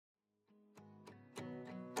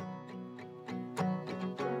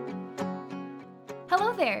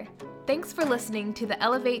Hello there! Thanks for listening to the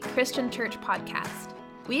Elevate Christian Church podcast.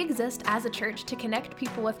 We exist as a church to connect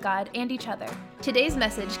people with God and each other. Today's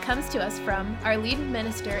message comes to us from our lead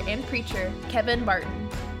minister and preacher, Kevin Barton.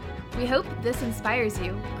 We hope this inspires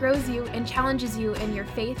you, grows you, and challenges you in your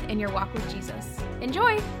faith and your walk with Jesus.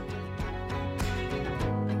 Enjoy!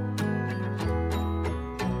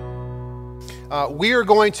 We are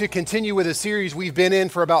going to continue with a series we've been in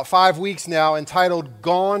for about 5 weeks now entitled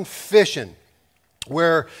Gone Fishing,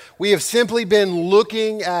 where we have simply been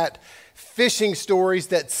looking at fishing stories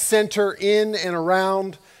that center in and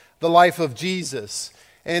around the life of Jesus.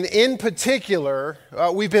 And in particular,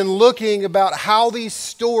 we've been looking about how these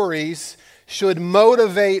stories should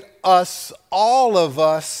motivate us, all of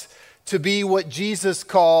us, to be what Jesus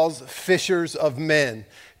calls fishers of men,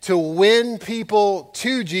 to win people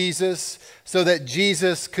to Jesus so that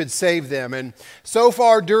Jesus could save them. And so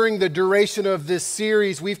far during the duration of this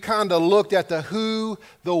series, we've kind of looked at the who,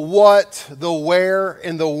 the what, the where,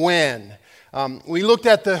 and the when. We looked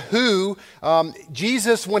at the who.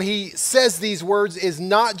 Jesus, when he says these words, is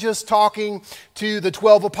not just talking to the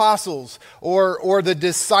 12 apostles or the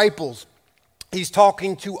disciples. He's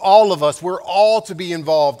talking to all of us. We're all to be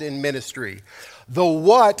involved in ministry. The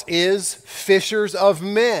what is fishers of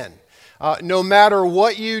men. No matter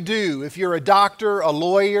what you do, if you're a doctor, a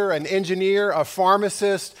lawyer, an engineer, a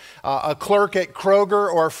pharmacist, a clerk at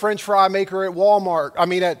Kroger, or a French fry maker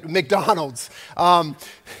at McDonald's,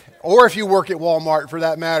 or if you work at Walmart for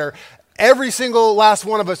that matter, every single last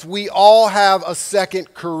one of us, we all have a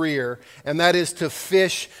second career, and that is to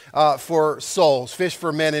fish for souls, fish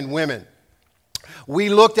for men and women. We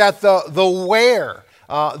looked at the where,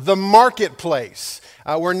 the marketplace.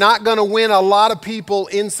 We're not going to win a lot of people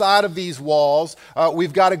inside of these walls.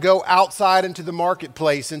 We've got to go outside into the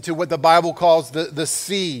marketplace, into what the Bible calls the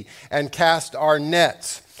sea, and cast our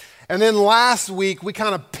nets. And then last week, we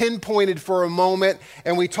kind of pinpointed for a moment,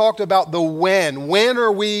 and we talked about the when. When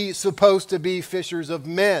are we supposed to be fishers of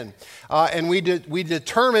men? And we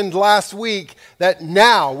determined last week that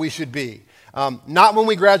now we should be. Not when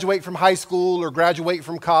we graduate from high school or graduate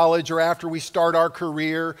from college or after we start our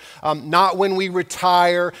career, not when we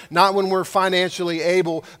retire, not when we're financially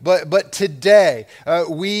able, but today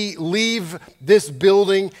we leave this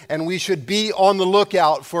building and we should be on the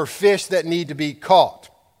lookout for fish that need to be caught.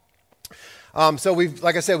 So we've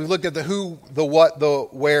looked at the who, the what, the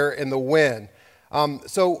where, and the when.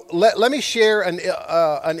 So let me share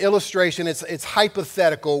an illustration. It's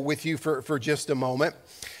hypothetical with you for just a moment.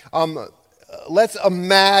 Let's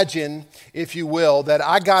imagine, if you will, that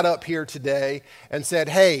I got up here today and said,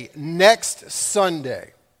 hey, next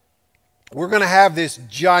Sunday, we're going to have this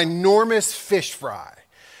ginormous fish fry.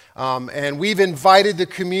 And we've invited the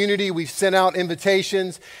community, we've sent out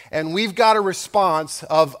invitations, and we've got a response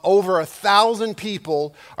of over 1,000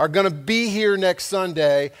 people are going to be here next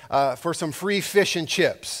Sunday for some free fish and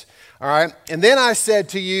chips. All right? And then I said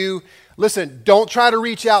to you, listen, don't try to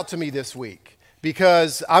reach out to me this week,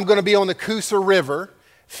 because I'm going to be on the Coosa River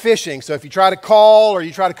fishing. So if you try to call or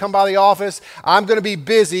you try to come by the office, I'm going to be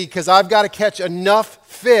busy because I've got to catch enough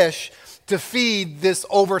fish to feed this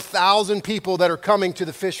over 1,000 people that are coming to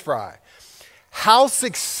the fish fry. How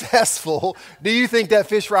successful do you think that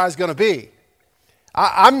fish fry is going to be?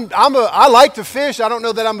 I like to fish. I don't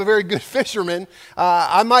know that I'm a very good fisherman.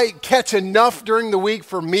 I might catch enough during the week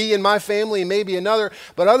for me and my family and maybe another.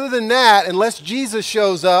 But other than that, unless Jesus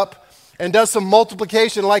shows up and does some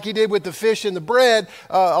multiplication like he did with the fish and the bread,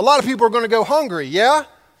 a lot of people are going to go hungry, yeah?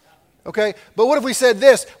 Okay, but what if we said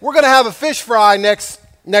this? We're going to have a fish fry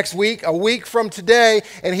next week, a week from today,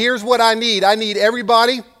 and here's what I need. I need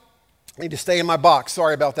everybody. I need to stay in my box.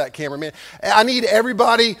 Sorry about that, cameraman. I need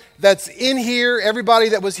everybody that's in here, everybody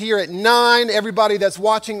that was here at 9, everybody that's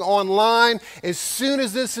watching online. As soon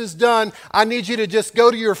as this is done, I need you to just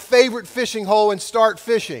go to your favorite fishing hole and start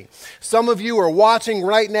fishing. Some of you are watching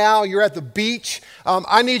right now. You're at the beach.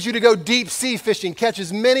 I need you to go deep sea fishing. Catch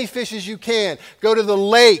as many fish as you can. Go to the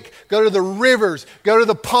lake. Go to the rivers. Go to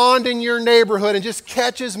the pond in your neighborhood and just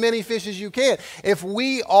catch as many fish as you can. If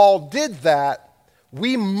we all did that,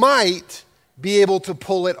 we might be able to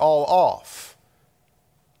pull it all off.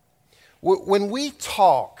 When we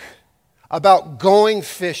talk about going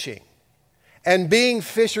fishing and being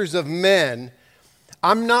fishers of men,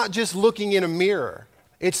 I'm not just looking in a mirror.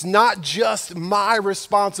 It's not just my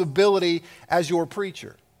responsibility as your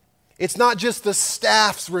preacher. It's not just the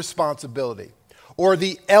staff's responsibility or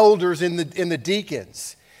the elders and the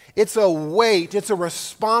deacons. It's a weight, it's a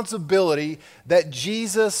responsibility that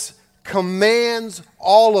Jesus commands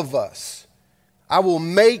all of us. I will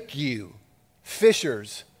make you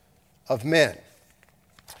fishers of men.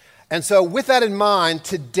 And so with that in mind,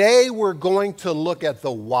 today we're going to look at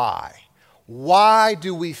the why. Why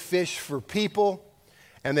do we fish for people?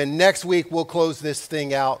 And then next week we'll close this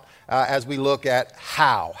thing out as we look at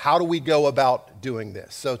how. How do we go about doing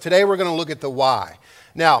this? So today we're going to look at the why.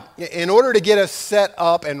 Now, in order to get us set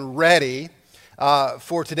up and ready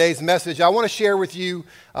for today's message, I want to share with you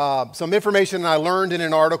some information I learned in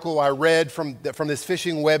an article I read from this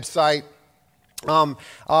fishing website.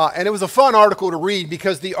 And it was a fun article to read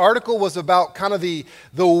because the article was about kind of the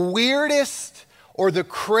weirdest or the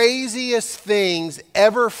craziest things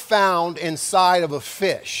ever found inside of a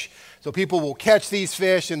fish. So people will catch these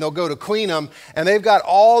fish and they'll go to clean them, and they've got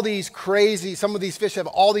all these crazy, some of these fish have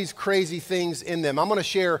all these crazy things in them. I'm going to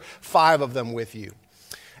share 5 of them with you.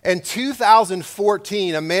 In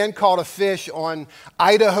 2014, a man caught a fish on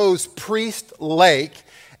Idaho's Priest Lake.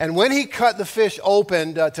 And when he cut the fish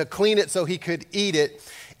open to clean it so he could eat it,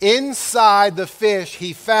 inside the fish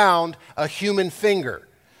he found a human finger.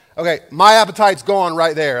 Okay, my appetite's gone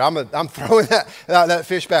right there. I'm throwing that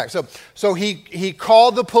fish back. So he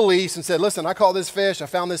called the police and said, listen, I caught this fish. I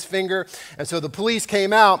found this finger. And so the police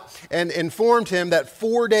came out and informed him that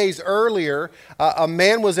 4 days earlier, a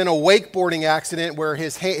man was in a wakeboarding accident where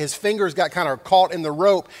his fingers got kind of caught in the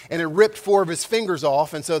rope and it ripped 4 of his fingers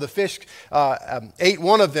off. And so the fish ate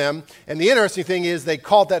one of them. And the interesting thing is they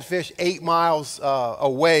caught that fish 8 miles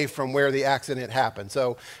away from where the accident happened.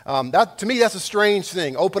 So to me, that's a strange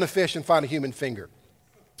thing. Open a fish and find a human finger.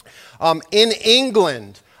 In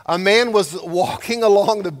England, a man was walking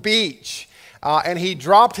along the beach and he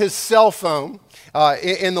dropped his cell phone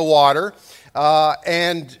in the water.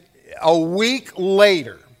 And a week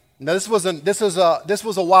later, now this was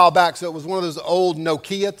a while back, so it was one of those old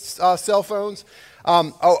Nokia cell phones.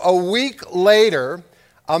 A week later,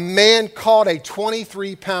 a man caught a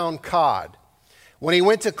 23-pound cod. When he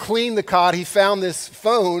went to clean the cod, he found this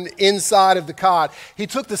phone inside of the cod. He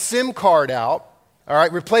took the SIM card out, all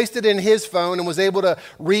right, replaced it in his phone and was able to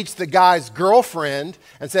reach the guy's girlfriend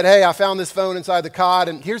and said, hey, I found this phone inside the cod.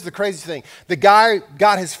 And here's the crazy thing. The guy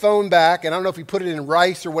got his phone back, and I don't know if he put it in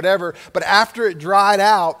rice or whatever, but after it dried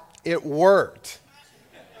out, it worked.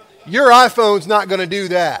 Your iPhone's not going to do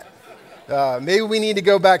that. Maybe we need to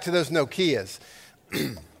go back to those Nokias.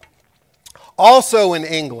 Also in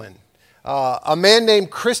England, a man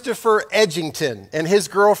named Christopher Edgington and his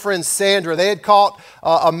girlfriend Sandra, they had caught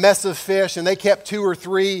a mess of fish, and they kept 2 or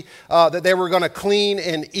 3 that they were going to clean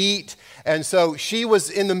and eat. And so she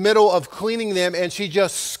was in the middle of cleaning them, and she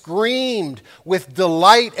just screamed with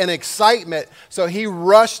delight and excitement. So he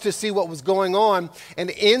rushed to see what was going on.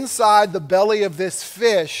 And inside the belly of this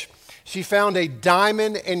fish, she found a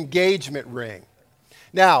diamond engagement ring.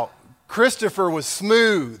 Now, Christopher was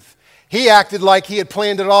smooth. He acted like he had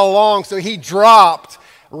planned it all along, so he dropped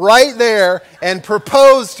right there and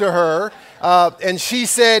proposed to her, and she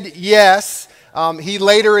said yes. He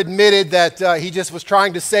later admitted that he just was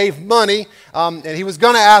trying to save money, and he was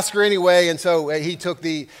going to ask her anyway, and so he took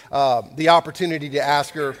the opportunity to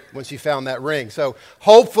ask her when she found that ring. So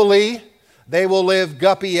hopefully they will live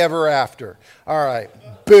guppy ever after. All right,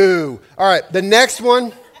 boo. All right, the next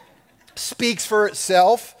one speaks for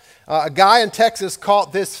itself. A guy in Texas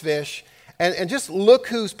caught this fish, and just look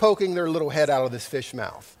who's poking their little head out of this fish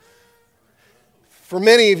mouth. For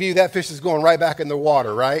many of you, that fish is going right back in the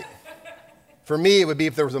water, right? For me, it would be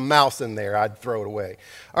if there was a mouse in there, I'd throw it away.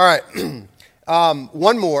 All right,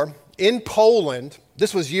 one more. In Poland,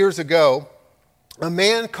 this was years ago, a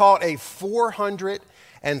man caught a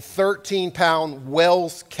 413-pound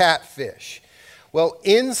Wels catfish. Well,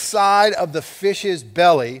 inside of the fish's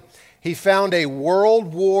belly, he found a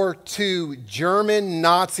World War II German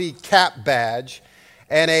Nazi cap badge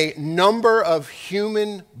and a number of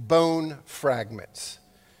human bone fragments.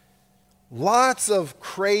 Lots of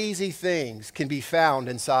crazy things can be found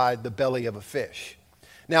inside the belly of a fish.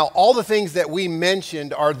 Now, all the things that we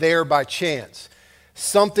mentioned are there by chance.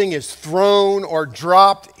 Something is thrown or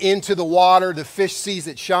dropped into the water, the fish sees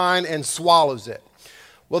it shine and swallows it.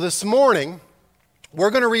 Well, this morning, we're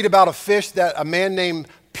going to read about a fish that a man named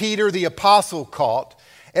Peter the Apostle caught,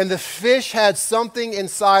 and the fish had something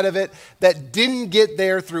inside of it that didn't get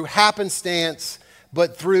there through happenstance,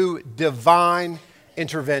 but through divine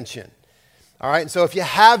intervention. All right, and so if you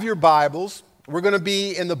have your Bibles, we're going to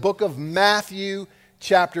be in the book of Matthew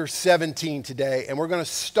chapter 17 today, and we're going to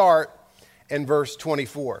start in verse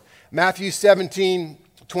 24. Matthew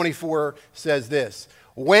 17:24 says this: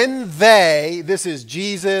 when they, this is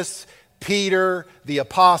Jesus, Peter, the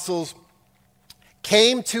apostles,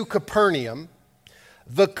 came to Capernaum,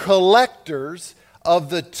 the collectors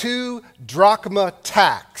of the 2 drachma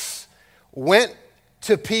tax went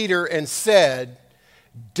to Peter and said,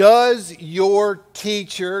 does your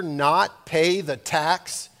teacher not pay the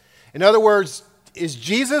tax? In other words, is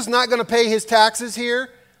Jesus not going to pay his taxes here?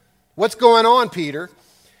 What's going on, Peter?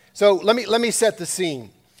 So let me set the scene.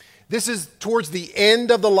 This is towards the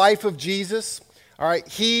end of the life of Jesus. All right,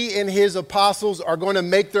 he and his apostles are going to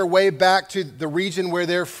make their way back to the region where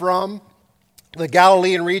they're from, the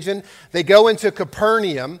Galilean region. They go into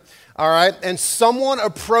Capernaum, all right, and someone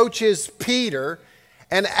approaches Peter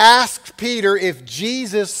and asks Peter if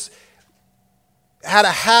Jesus had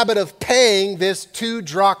a habit of paying this 2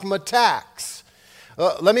 drachma tax.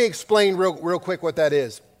 Let me explain real quick what that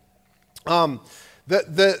is.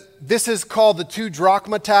 This is called the 2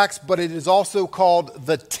 drachma tax, but it is also called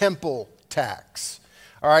the temple tax.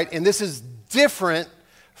 All right, and this is different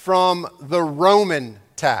from the Roman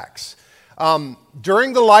tax.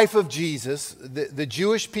 During the life of Jesus, the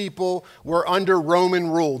Jewish people were under Roman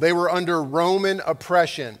rule. They were under Roman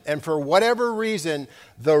oppression. And for whatever reason,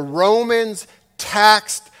 the Romans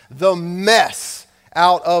taxed the mess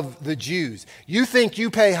out of the Jews. You think you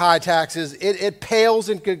pay high taxes, it pales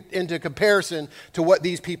into comparison to what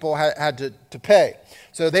these people had to pay.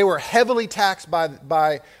 So they were heavily taxed by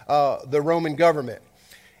the Roman government.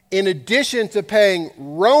 In addition to paying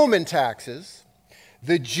Roman taxes,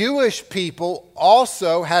 the Jewish people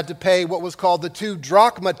also had to pay what was called the 2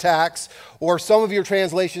 drachma tax, or some of your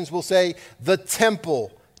translations will say the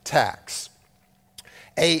temple tax.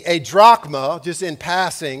 A drachma, just in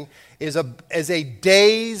passing, is a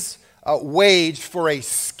day's wage for a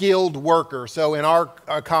skilled worker. So in our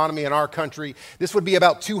economy, in our country, this would be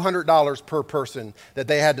about $200 per person that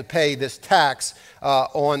they had to pay this tax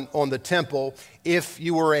on the temple. If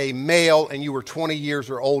you were a male and you were 20 years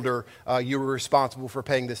or older, you were responsible for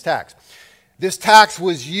paying this tax. This tax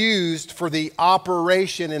was used for the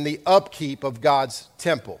operation and the upkeep of God's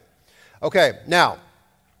temple. Okay, now,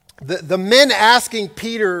 the men asking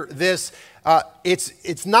Peter this,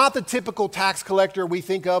 it's not the typical tax collector we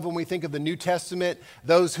think of when we think of the New Testament,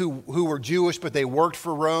 those who were Jewish but they worked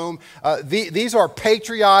for Rome. These are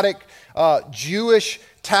patriotic Jewish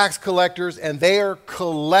tax collectors, and they are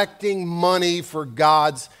collecting money for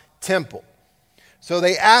God's temple. So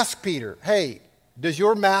they ask Peter, hey, does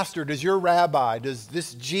your master, does your rabbi, does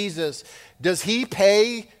this Jesus, does he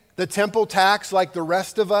pay the temple tax like the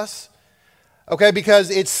rest of us? Okay,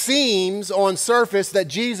 because it seems on surface that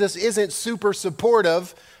Jesus isn't super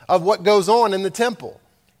supportive of what goes on in the temple.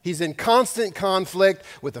 He's in constant conflict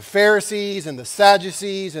with the Pharisees and the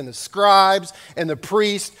Sadducees and the scribes and the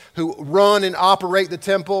priests who run and operate the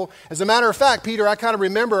temple. As a matter of fact, Peter, I kind of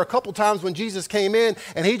remember a couple times when Jesus came in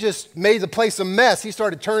and he just made the place a mess. He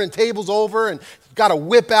started turning tables over and got a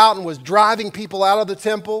whip out and was driving people out of the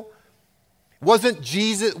temple. Wasn't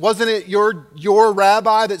it your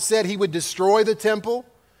rabbi that said he would destroy the temple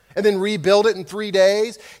and then rebuild it in 3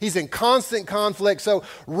 days? He's in constant conflict. So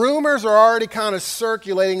rumors are already kind of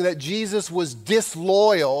circulating that Jesus was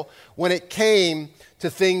disloyal when it came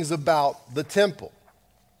to things about the temple.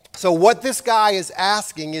 So what this guy is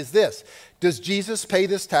asking is this: does Jesus pay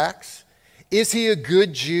this tax? Is he a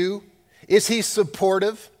good Jew? Is he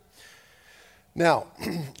supportive? Now,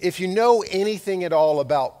 if you know anything at all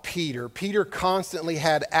about Peter, Peter constantly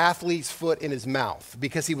had athlete's foot in his mouth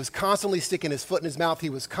because he was constantly sticking his foot in his mouth. He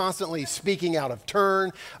was constantly speaking out of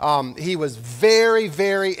turn. He was very,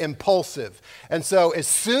 very impulsive. And so as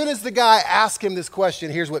soon as the guy asked him this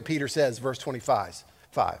question, here's what Peter says, verse 25.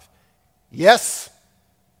 Yes.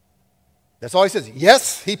 That's all he says.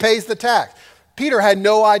 Yes, he pays the tax. Peter had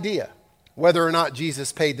no idea whether or not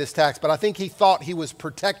Jesus paid this tax, but I think he thought he was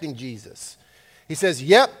protecting Jesus. He says,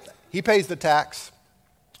 yep, he pays the tax.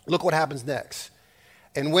 Look what happens next.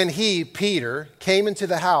 And when he, Peter, came into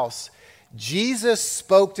the house, Jesus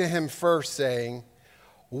spoke to him first, saying,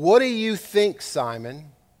 "What do you think,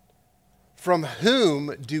 Simon? From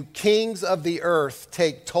whom do kings of the earth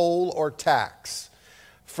take toll or tax?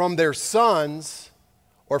 From their sons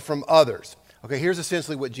or from others?" Okay, here's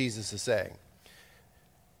essentially what Jesus is saying.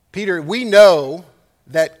 Peter, we know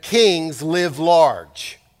that kings live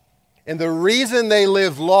large. And the reason they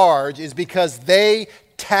live large is because they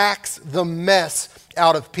tax the mess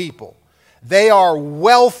out of people. They are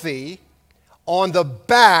wealthy on the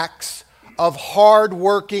backs of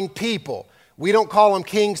hardworking people. We don't call them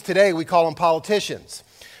kings today, we call them politicians.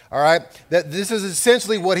 All right? That this is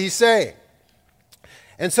essentially what he's saying.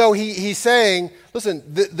 And so he's saying, listen,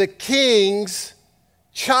 the king's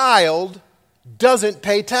child doesn't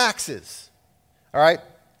pay taxes. All right?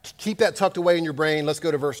 Keep that tucked away in your brain. Let's go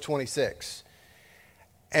to verse 26.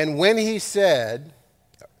 And when he said,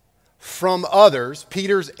 "from others,"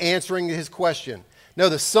 Peter's answering his question. No,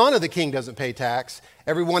 the son of the king doesn't pay tax.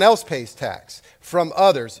 Everyone else pays tax. From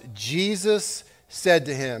others. Jesus said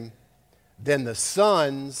to him, then the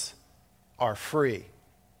sons are free.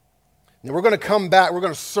 Now we're going to come back, we're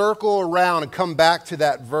going to circle around and come back to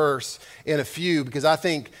that verse in a few, because I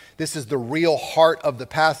think this is the real heart of the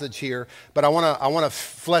passage here. But I want to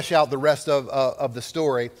flesh out the rest of the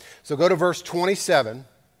story. So go to verse 27.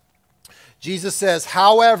 Jesus says,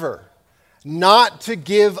 however, not to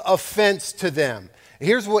give offense to them.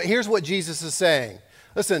 Here's what Jesus is saying.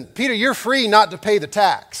 Listen, Peter, you're free not to pay the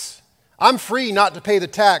tax. I'm free not to pay the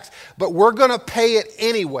tax, but we're going to pay it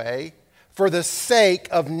anyway, for the sake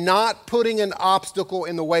of not putting an obstacle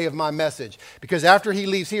in the way of my message. Because after he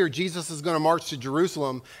leaves here, Jesus is going to march to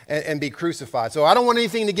Jerusalem and be crucified. So I don't want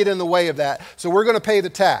anything to get in the way of that. So we're going to pay the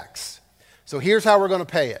tax. So here's how we're going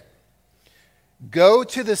to pay it. Go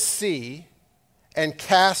to the sea and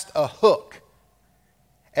cast a hook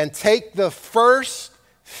and take the first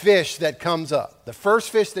fish that comes up, the first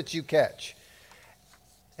fish that you catch.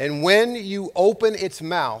 And when you open its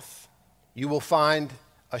mouth, you will find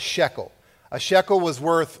a shekel. A shekel was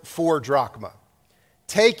worth 4 drachma.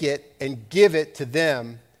 Take it and give it to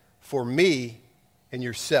them for me and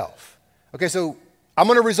yourself. Okay, so I'm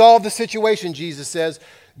going to resolve the situation, Jesus says.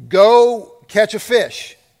 Go catch a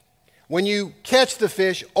fish. When you catch the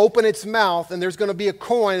fish, open its mouth, and there's going to be a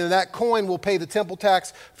coin, and that coin will pay the temple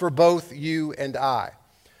tax for both you and I.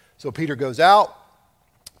 So Peter goes out,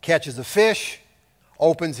 catches a fish,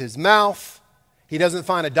 opens his mouth. He doesn't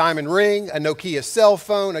find a diamond ring, a Nokia cell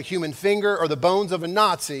phone, a human finger, or the bones of a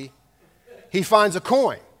Nazi. He finds a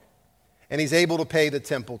coin, and he's able to pay the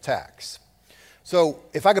temple tax. So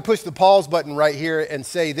if I could push the pause button right here and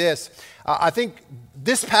say this, I think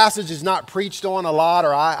this passage is not preached on a lot,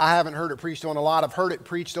 or I haven't heard it preached on a lot. I've heard it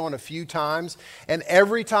preached on a few times, and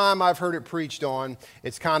every time I've heard it preached on,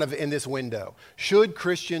 it's kind of in this window. Should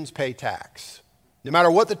Christians pay tax? No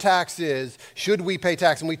matter what the tax is, should we pay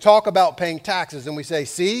tax? And we talk about paying taxes and we say,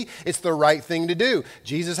 see, it's the right thing to do.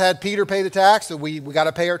 Jesus had Peter pay the tax, so we got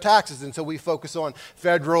to pay our taxes. And so we focus on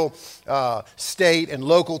federal, state, and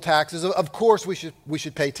local taxes. Of course, we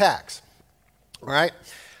should pay tax. All right?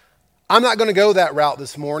 I'm not going to go that route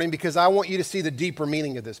this morning because I want you to see the deeper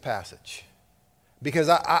meaning of this passage. Because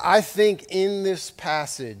I think in this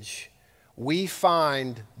passage, we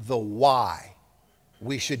find the why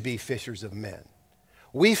we should be fishers of men.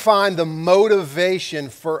 We find the motivation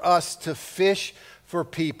for us to fish for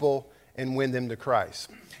people and win them to Christ.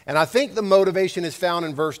 And I think the motivation is found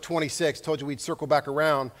in verse 26. I told you we'd circle back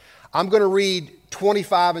around. I'm going to read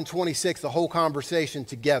 25 and 26, the whole conversation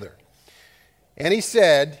together. And he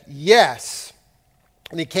said, yes.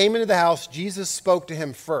 And he came into the house. Jesus spoke to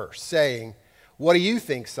him first, saying, what do you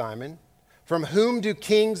think, Simon? From whom do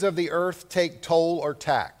kings of the earth take toll or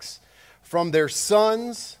tax? From their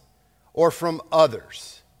sons or from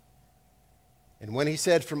others? And when he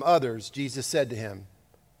said from others, Jesus said to him,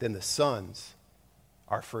 then the sons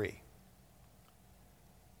are free.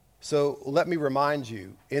 So let me remind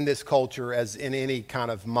you, in this culture, as in any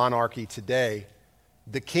kind of monarchy today,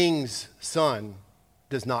 the king's son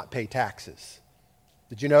does not pay taxes.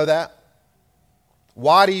 Did you know that?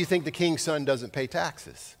 Why do you think the king's son doesn't pay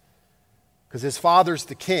taxes? Because his father's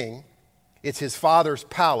the king. It's his father's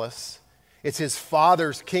palace. It's his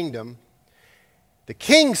father's kingdom. The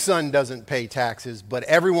king's son doesn't pay taxes, but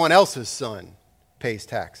everyone else's son pays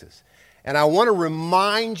taxes. And I want to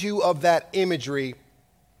remind you of that imagery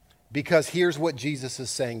because here's what Jesus is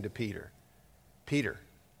saying to Peter. Peter,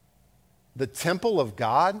 the temple of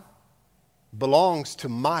God belongs to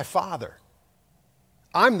my Father.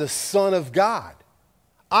 I'm the Son of God.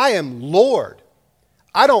 I am Lord.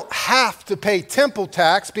 I don't have to pay temple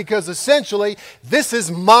tax because essentially this is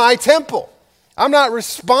my temple. I'm not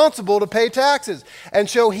responsible to pay taxes. And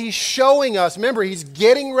so he's showing us, remember, he's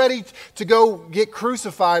getting ready to go get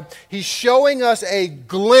crucified. He's showing us a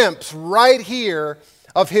glimpse right here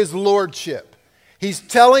of his lordship. He's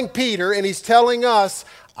telling Peter and he's telling us,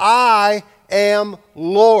 I am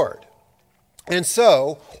Lord. And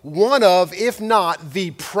so, one of, if not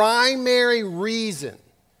the primary reason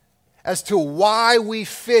as to why we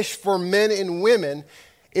fish for men and women,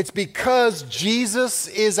 it's because Jesus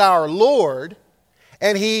is our Lord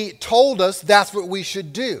and he told us that's what we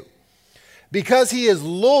should do. Because he is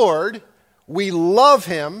Lord, we love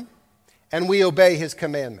him and we obey his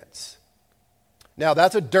commandments. Now,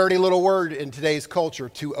 that's a dirty little word in today's culture,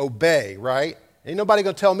 to obey, right? Ain't nobody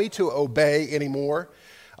going to tell me to obey anymore.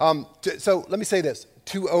 So let me say this.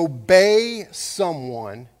 To obey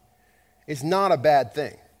someone is not a bad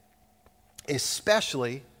thing,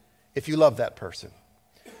 especially if you love that person.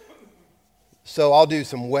 So I'll do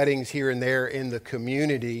some weddings here and there in the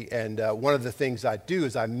community, and one of the things I do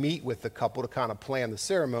is I meet with the couple to kind of plan the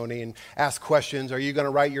ceremony and ask questions. Are you going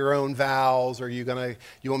to write your own vows? You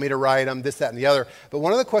want me to write them? This, that, and the other. But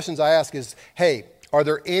one of the questions I ask is, hey, are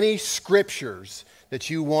there any scriptures that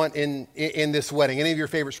you want in this wedding? Any of your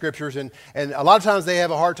favorite scriptures? And a lot of times they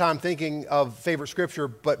have a hard time thinking of favorite scripture,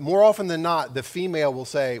 but more often than not, the female will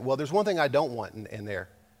say, well, there's one thing I don't want in there.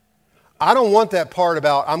 I don't want that part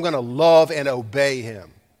about I'm going to love and obey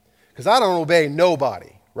him, because I don't obey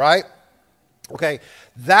nobody, right? Okay,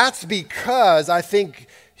 that's because I think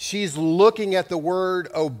she's looking at the word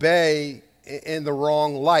obey in the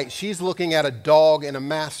wrong light. She's looking at a dog and a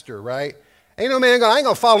master, right? I ain't going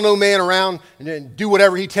to follow no man around and do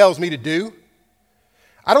whatever he tells me to do.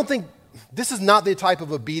 I don't think this is not the type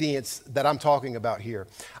of obedience that I'm talking about here.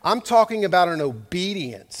 I'm talking about an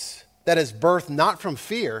obedience that is birthed not from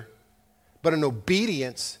fear, but an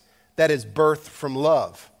obedience that is birthed from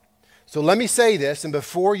love. So let me say this, and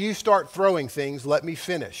before you start throwing things, let me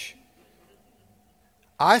finish.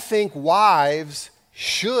 I think wives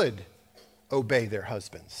should obey their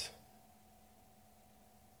husbands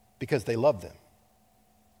because they love them.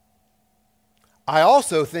 I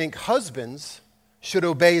also think husbands should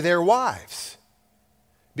obey their wives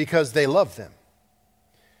because they love them.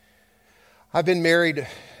 I've been married,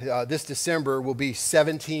 this December will be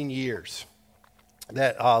 17 years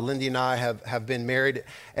that Lindy and I have been married.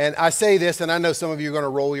 And I say this, and I know some of you are going to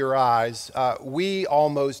roll your eyes. We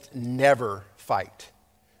almost never fight.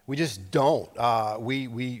 We just don't.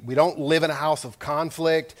 We don't live in a house of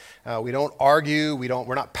conflict. We don't argue.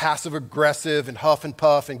 We're not passive aggressive and huff and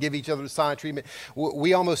puff and give each other the silent treatment.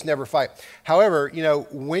 We almost never fight. However,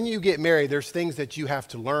 when you get married, there's things that you have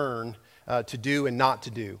to learn to do and not to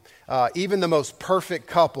do. Even the most perfect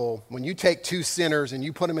couple, when you take two sinners and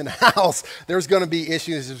you put them in a house, there's going to be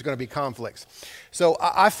issues, there's going to be conflicts. So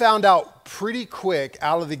I found out pretty quick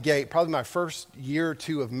out of the gate, probably my first year or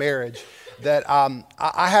two of marriage, that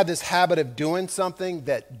I had this habit of doing something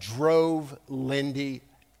that drove Lindy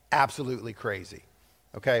absolutely crazy.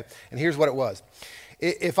 Okay? And here's what it was.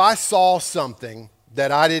 If I saw something that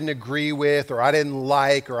I didn't agree with or I didn't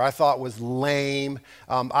like or I thought was lame,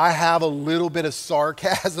 I have a little bit of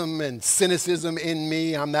sarcasm and cynicism in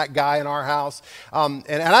me. I'm that guy in our house. And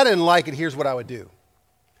I didn't like it. Here's what I would do.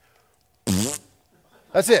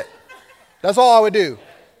 That's it. That's all I would do.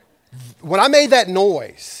 When I made that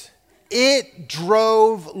noise, it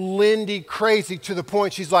drove Lindy crazy to the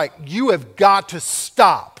point she's like, you have got to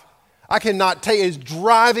stop. I cannot take it. It's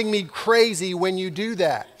driving me crazy when you do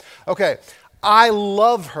that. Okay. I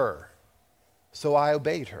love her, so I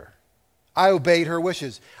obeyed her. I obeyed her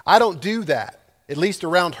wishes. I don't do that, at least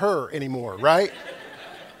around her anymore, right?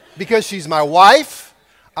 Because she's my wife.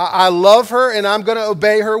 I love her, and I'm going to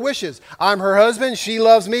obey her wishes. I'm her husband. She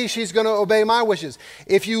loves me. She's going to obey my wishes.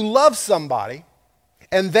 If you love somebody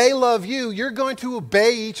and they love you, you're going to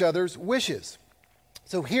obey each other's wishes.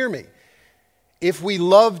 So hear me. If we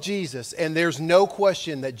love Jesus, and there's no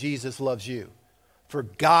question that Jesus loves you, for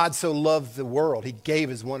God so loved the world, he gave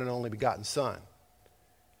his one and only begotten Son.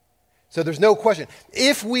 So there's no question.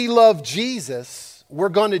 If we love Jesus, we're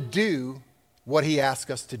going to do what he asks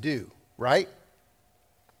us to do, right?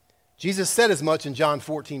 Jesus said as much in John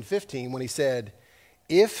 14:15 when he said,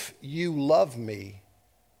 if you love me,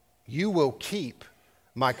 you will keep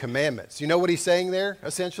my commandments. You know what he's saying there,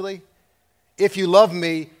 essentially? If you love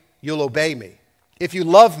me, you'll obey me. If you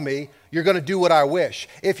love me, you're going to do what I wish.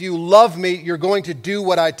 If you love me, you're going to do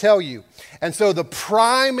what I tell you. And so the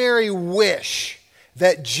primary wish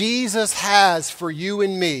that Jesus has for you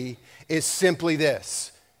and me is simply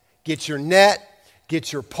this. Get your net,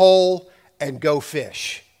 get your pole, and go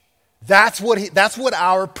fish. That's what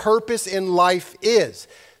our purpose in life is,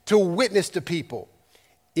 to witness to people.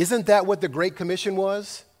 Isn't that what the Great Commission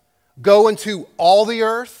was? Go into all the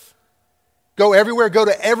earth. Go everywhere, go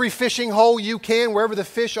to every fishing hole you can, wherever the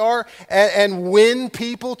fish are, and win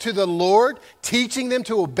people to the Lord, teaching them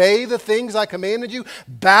to obey the things I commanded you,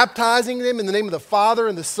 baptizing them in the name of the Father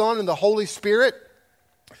and the Son and the Holy Spirit.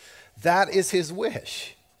 That is his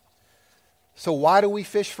wish. So why do we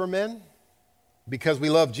fish for men? Because we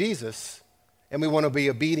love Jesus and we want to be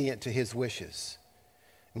obedient to his wishes.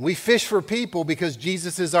 And we fish for people because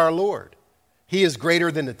Jesus is our Lord. He is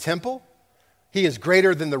greater than the temple. He is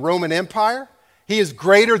greater than the Roman Empire. He is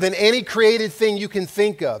greater than any created thing you can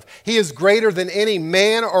think of. He is greater than any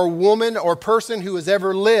man or woman or person who has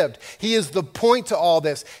ever lived. He is the point to all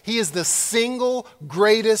this. He is the single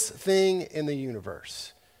greatest thing in the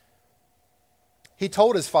universe. He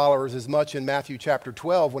told his followers as much in Matthew chapter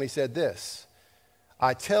 12 when he said this,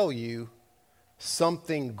 I tell you,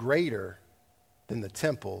 something greater then the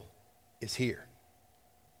temple is here.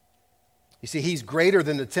 You see, he's greater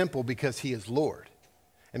than the temple because he is Lord.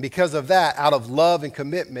 And because of that, out of love and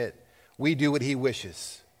commitment, we do what he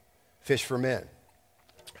wishes, fish for men.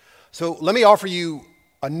 So let me offer you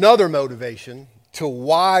another motivation to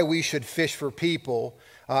why we should fish for people,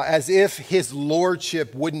 as if his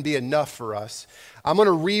lordship wouldn't be enough for us. I'm going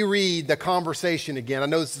to reread the conversation again. I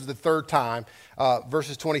know this is the third time,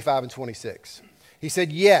 verses 25 and 26. He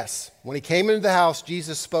said, yes, when he came into the house,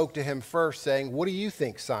 Jesus spoke to him first, saying, what do you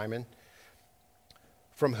think, Simon?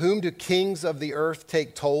 From whom do kings of the earth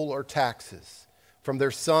take toll or taxes? From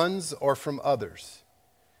their sons or from others?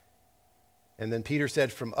 And then Peter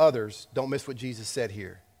said, from others. Don't miss what Jesus said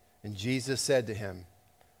here. And Jesus said to him,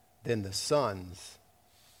 then the sons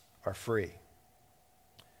are free.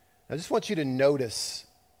 I just want you to notice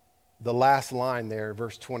the last line there,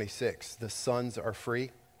 verse 26. The sons are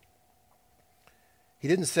free. He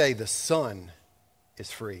didn't say the son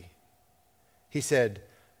is free. He said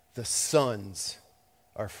the sons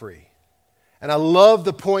are free. And I love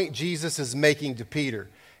the point Jesus is making to Peter.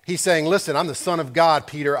 He's saying, listen, I'm the Son of God,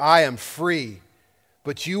 Peter. I am free,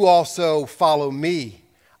 but you also follow me.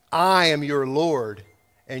 I am your Lord,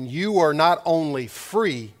 and you are not only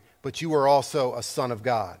free, but you are also a son of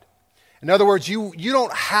God. In other words, you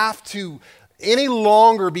don't have to any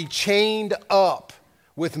longer be chained up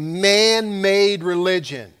with man-made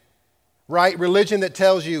religion, right? Religion that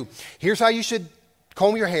tells you, here's how you should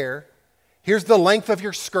comb your hair. Here's the length of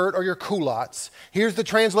your skirt or your culottes. Here's the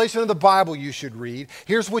translation of the Bible you should read.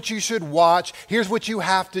 Here's what you should watch. Here's what you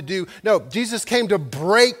have to do. No, Jesus came to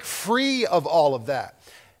break free of all of that.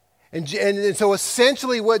 And so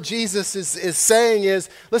essentially what Jesus is saying is,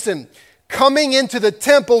 listen, coming into the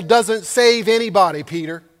temple doesn't save anybody,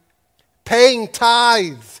 Peter. Paying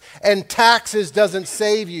tithes and taxes doesn't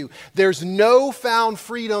save you. There's no found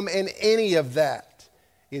freedom in any of that.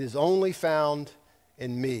 It is only found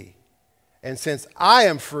in me. And since I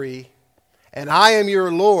am free and I am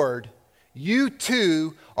your Lord, you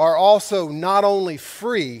too are also not only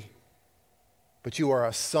free, but you are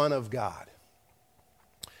a son of God.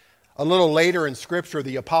 A little later in Scripture,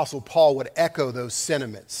 the Apostle Paul would echo those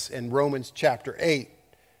sentiments in Romans chapter 8,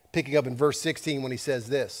 picking up in verse 16 when he says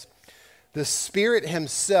this, the Spirit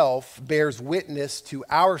himself bears witness to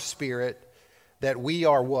our spirit that we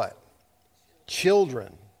are what?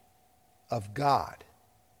 Children of God.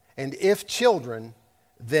 And if children,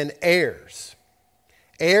 then heirs.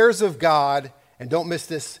 Heirs of God, and don't miss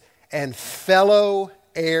this, and fellow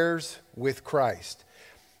heirs with Christ.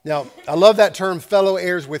 Now, I love that term, fellow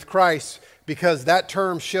heirs with Christ, because that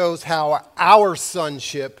term shows how our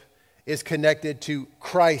sonship is connected to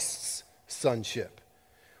Christ's sonship.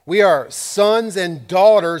 We are sons and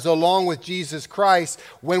daughters along with Jesus Christ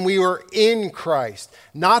when we were in Christ.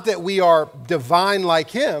 Not that we are divine like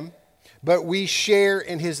him, but we share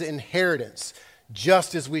in his inheritance,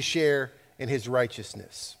 just as we share in his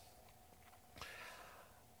righteousness.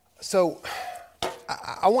 So,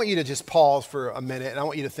 I want you to just pause for a minute, and I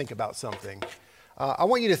want you to think about something. I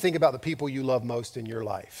want you to think about the people you love most in your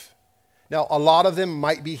life. Now, a lot of them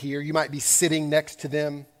might be here. You might be sitting next to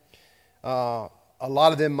them. A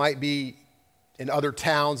lot of them might be in other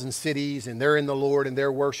towns and cities, and they're in the Lord, and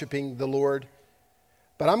they're worshiping the Lord.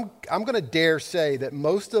 But I'm going to dare say that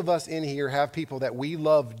most of us in here have people that we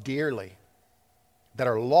love dearly that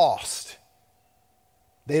are lost.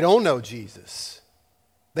 They don't know Jesus.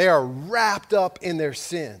 They are wrapped up in their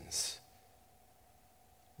sins.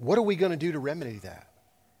 What are we going to do to remedy that?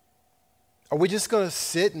 Are we just going to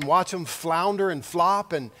sit and watch them flounder and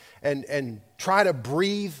flop and try to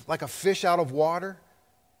breathe like a fish out of water?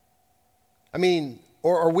 I mean,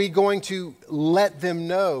 or are we going to let them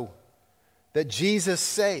know that Jesus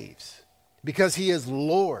saves because he is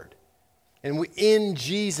Lord? And in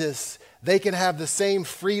Jesus, they can have the same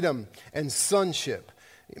freedom and sonship.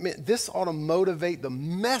 I mean, this ought to motivate the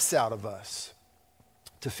mess out of us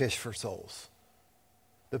to fish for souls.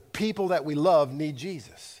 The people that we love need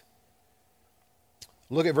Jesus.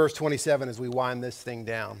 Look at verse 27 as we wind this thing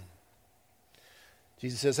down.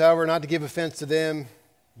 Jesus says, however, not to give offense to them,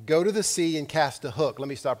 go to the sea and cast a hook. Let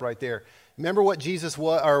me stop right there. Remember what Jesus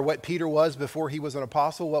was, or what Peter was before he was an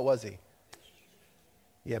apostle? What was he?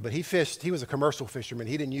 Yeah, but he fished. He was a commercial fisherman.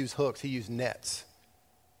 He didn't use hooks. He used nets.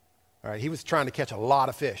 All right, he was trying to catch a lot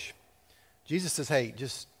of fish. Jesus says, hey,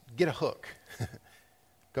 just get a hook.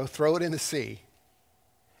 Go throw it in the sea.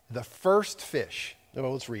 The first fish,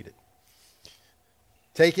 well, let's read it.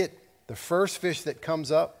 Take it, the first fish that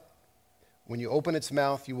comes up, when you open its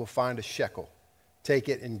mouth, you will find a shekel. Take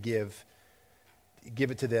it and give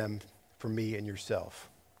it to them for me and yourself.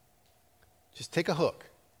 Just take a hook.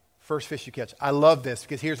 first fish you catch. I love this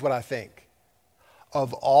because here's what I think.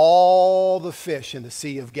 Of all the fish in the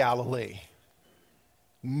Sea of Galilee,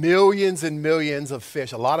 millions and millions of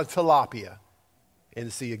fish, a lot of tilapia in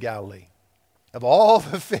the Sea of Galilee. Of all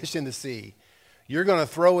the fish in the sea, you're going to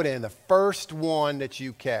throw it in. The first one that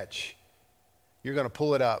you catch, you're going to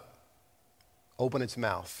pull it up, open its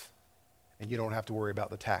mouth, and you don't have to worry about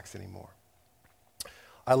the tax anymore.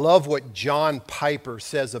 I love what John Piper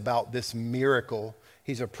says about this miracle.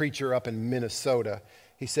 He's a preacher up in Minnesota.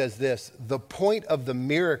 He says this: the point of the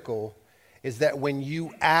miracle is that when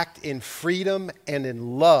you act in freedom and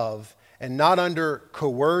in love and not under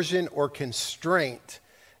coercion or constraint,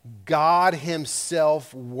 God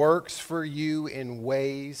himself works for you in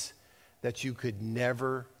ways that you could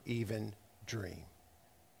never even dream.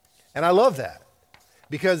 And I love that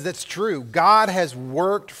because that's true. God has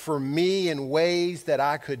worked for me in ways that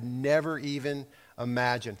I could never even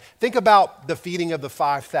imagine. Think about the feeding of the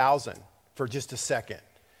 5,000 for just a second.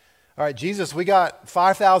 All right, Jesus, we got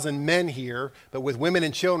 5,000 men here, but with women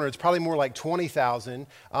and children, it's probably more like 20,000.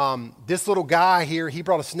 This little guy here, he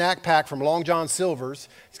brought a snack pack from Long John Silver's.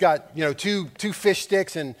 He's got, two fish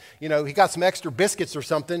sticks and, he got some extra biscuits or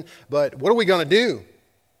something. But what are we going to do?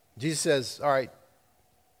 Jesus says, all right,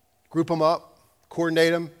 group them up,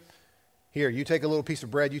 coordinate them. Here, you take a little piece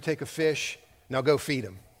of bread, you take a fish, now go feed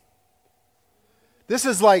them. This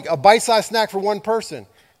is like a bite-sized snack for one person.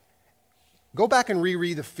 Go back and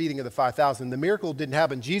reread the feeding of the 5,000. The miracle didn't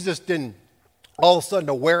happen. Jesus didn't all of a sudden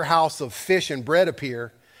a warehouse of fish and bread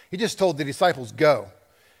appear. He just told the disciples, go.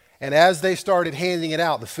 And as they started handing it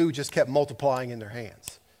out, the food just kept multiplying in their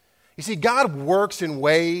hands. You see, God works in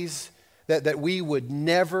ways that we would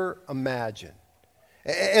never imagine.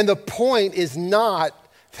 And the point is not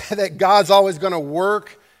that God's always going to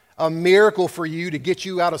work a miracle for you to get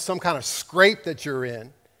you out of some kind of scrape that you're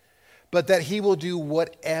in, but that he will do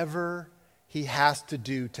whatever he has to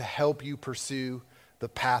do to help you pursue the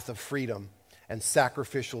path of freedom and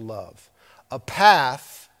sacrificial love. A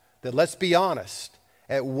path that, let's be honest,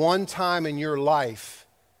 at one time in your life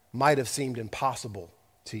might have seemed impossible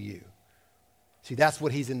to you. See, that's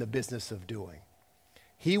what he's in the business of doing.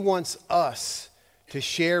 He wants us to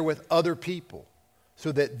share with other people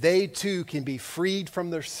so that they too can be freed from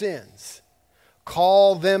their sins,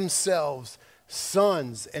 call themselves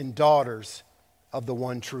sons and daughters of the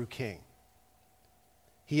one true King.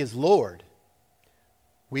 He is Lord.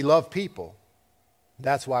 We love people.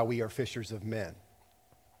 That's why we are fishers of men.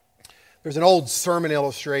 There's an old sermon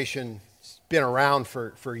illustration. It's been around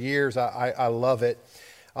for years. I love it.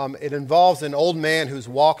 It involves an old man who's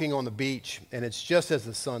walking on the beach, and it's just as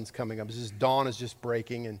the sun's coming up. It's just dawn is just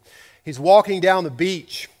breaking, and he's walking down the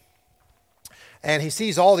beach, and he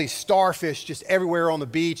sees all these starfish just everywhere on the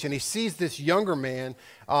beach, and he sees this younger man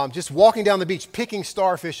just walking down the beach, picking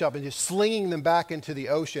starfish up and just slinging them back into the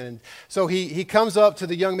ocean. And so he comes up to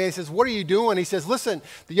the young man and says, what are you doing? He says, listen,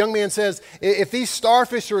 the young man says, if these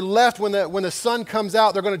starfish are left when the sun comes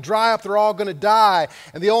out, they're going to dry up, they're all going to die.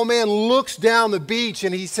 And the old man looks down the beach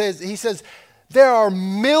and he says, there are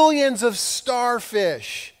millions of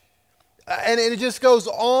starfish. And it just goes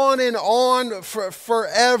on and on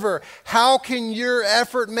forever. How can your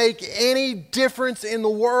effort make any difference in the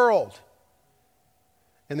world?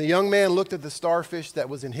 And the young man looked at the starfish that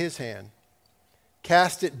was in his hand,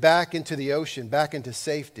 cast it back into the ocean, back into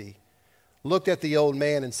safety, looked at the old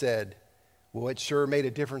man and said, well, it sure made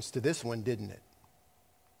a difference to this one, didn't it?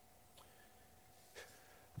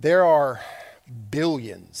 There are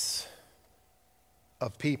billions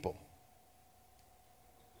of people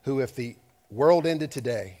who, if the world ended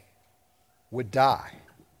today, would die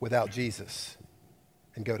without Jesus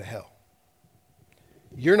and go to hell.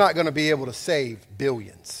 You're not going to be able to save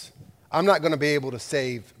billions. I'm not going to be able to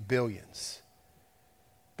save billions.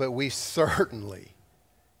 But we certainly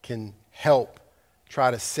can help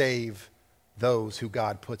try to save those who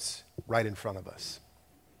God puts right in front of us.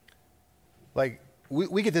 Like,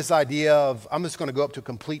 we get this idea of, I'm just going to go up to a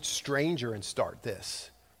complete stranger and start this.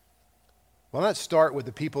 Why not start with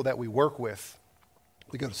the people that we work with,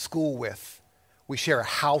 we go to school with, we share a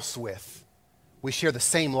house with, we share the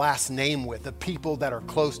same last name with, the people that are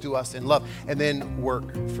close to us in love, and then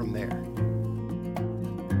work from there.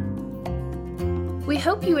 We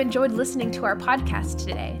hope you enjoyed listening to our podcast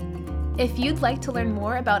today. If you'd like to learn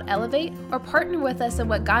more about Elevate or partner with us in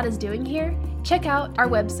what God is doing here, check out our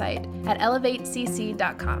website at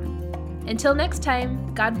elevatecc.com. Until next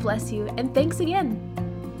time, God bless you, and thanks again.